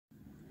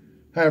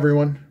Hi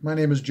everyone, my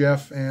name is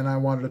Jeff and I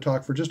wanted to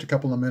talk for just a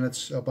couple of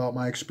minutes about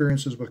my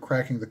experiences with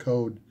Cracking the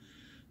Code,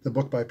 the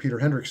book by Peter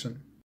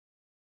Hendrickson.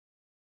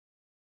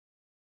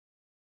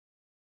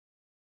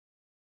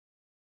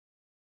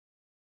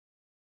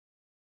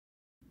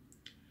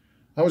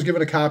 I was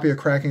given a copy of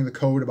Cracking the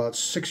Code about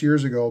 6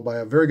 years ago by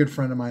a very good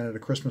friend of mine at a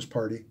Christmas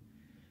party.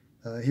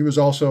 He was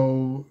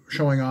also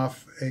showing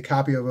off a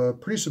copy of a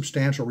pretty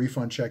substantial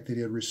refund check that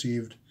he had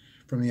received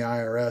from the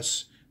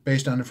IRS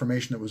based on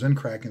information that was in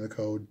Cracking the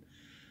Code.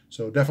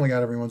 So definitely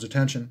got everyone's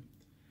attention.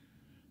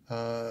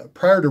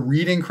 Prior to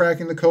reading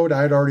Cracking the Code,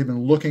 I had already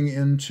been looking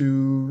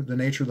into the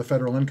nature of the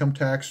federal income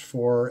tax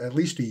for at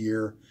least a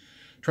year,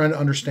 trying to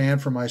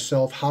understand for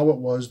myself how it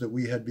was that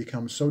we had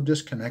become so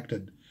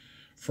disconnected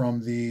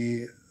from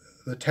the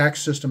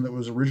tax system that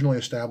was originally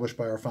established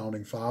by our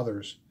founding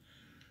fathers.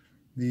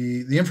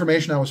 The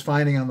information I was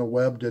finding on the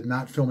web did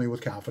not fill me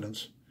with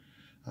confidence.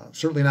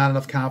 Certainly not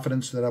enough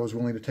confidence that I was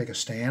willing to take a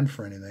stand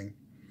for anything.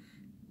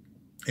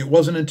 It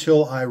wasn't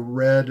until I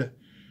read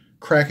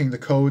Cracking the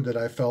Code that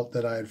I felt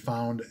that I had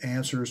found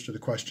answers to the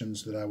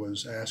questions that I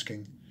was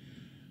asking.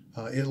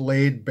 It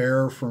laid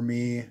bare for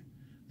me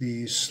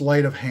the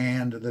sleight of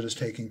hand that is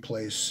taking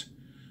place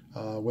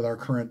with our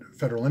current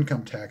federal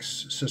income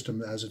tax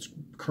system as it's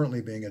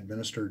currently being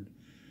administered.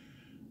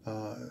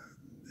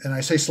 And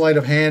I say sleight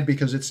of hand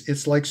because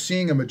it's like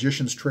seeing a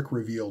magician's trick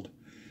revealed.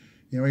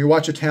 You know, you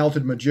watch a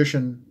talented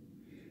magician,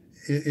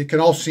 it can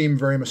all seem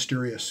very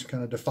mysterious,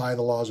 kind of defy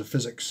the laws of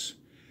physics.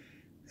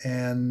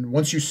 And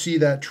once you see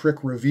that trick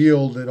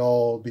revealed, it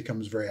all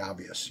becomes very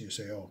obvious. You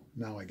say, "Oh,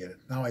 now I get it.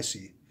 Now I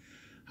see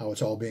how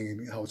it's all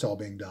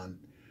being done."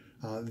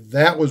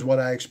 That was what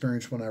I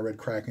experienced when I read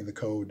Cracking the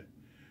Code.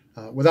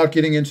 Without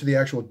getting into the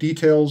actual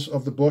details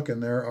of the book,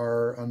 and there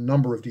are a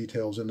number of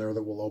details in there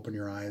that will open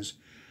your eyes,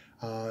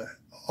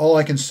 all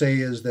I can say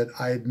is that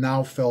I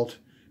now felt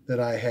that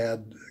I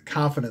had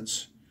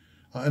confidence,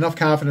 enough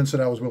confidence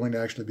that I was willing to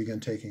actually begin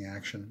taking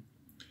action.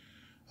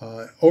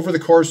 Over the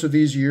course of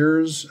these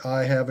years,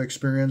 I have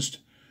experienced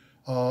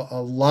a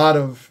lot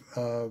of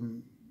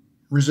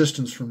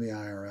resistance from the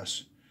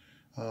IRS.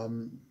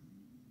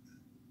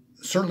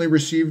 Certainly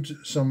received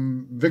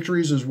some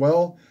victories as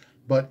well,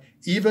 but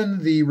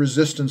even the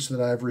resistance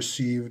that I've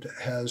received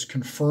has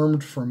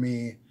confirmed for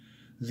me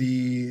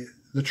the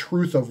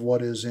truth of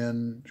what is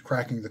in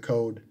Cracking the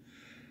Code.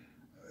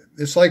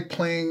 It's like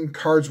playing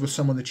cards with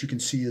someone that you can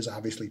see is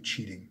obviously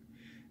cheating.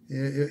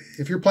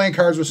 If you're playing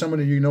cards with someone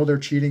and you know they're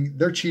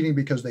cheating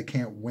because they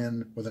can't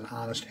win with an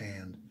honest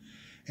hand.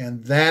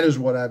 And that is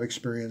what I've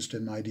experienced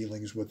in my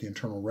dealings with the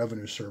Internal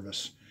Revenue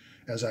Service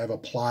as I've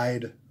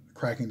applied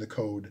Cracking the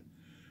Code.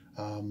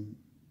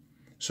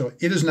 So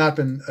it has not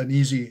been an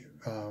easy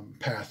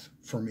path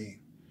for me.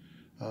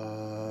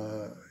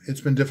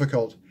 It's been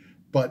difficult.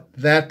 But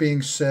that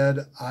being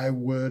said, I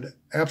would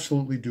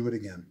absolutely do it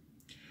again.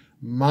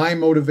 My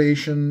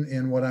motivation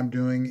in what I'm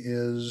doing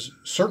is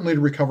certainly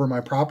to recover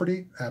my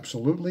property,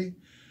 absolutely.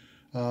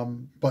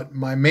 But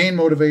my main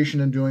motivation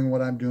in doing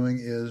what I'm doing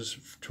is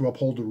to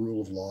uphold the rule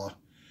of law.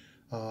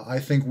 I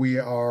think we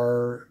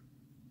are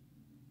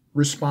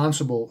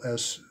responsible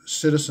as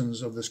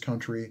citizens of this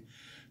country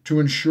to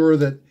ensure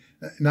that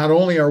not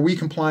only are we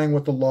complying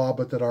with the law,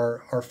 but that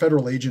our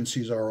federal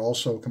agencies are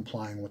also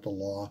complying with the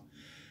law.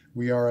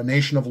 We are a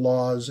nation of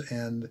laws,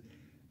 and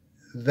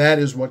that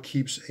is what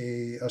keeps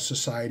a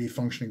society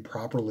functioning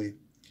properly.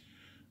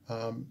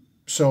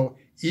 So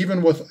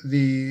even with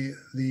the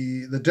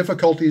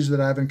difficulties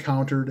that I've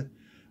encountered,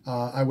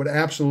 I would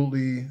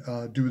absolutely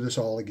do this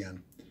all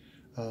again.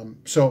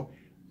 So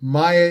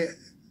my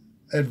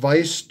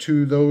advice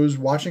to those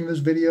watching this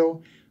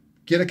video: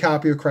 get a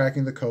copy of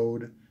Cracking the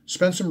Code,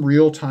 spend some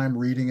real time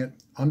reading it,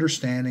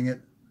 understanding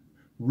it,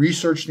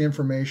 research the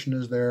information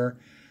is there,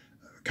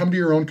 come to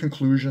your own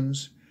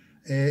conclusions.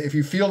 If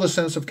you feel the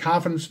sense of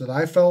confidence that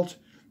I felt,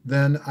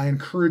 then I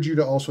encourage you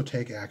to also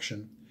take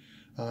action.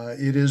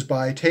 It is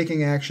by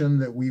taking action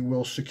that we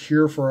will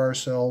secure for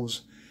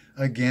ourselves,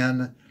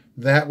 again,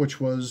 that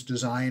which was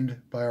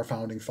designed by our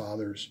founding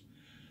fathers.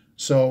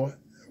 So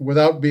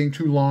without being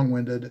too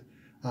long-winded,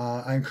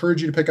 I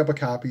encourage you to pick up a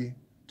copy,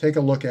 take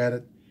a look at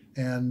it,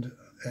 and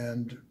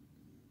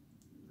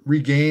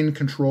regain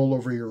control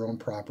over your own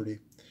property.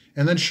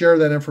 And then share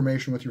that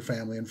information with your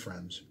family and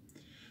friends.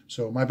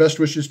 So my best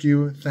wishes to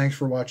you. Thanks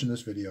for watching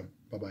this video.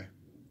 Bye-bye.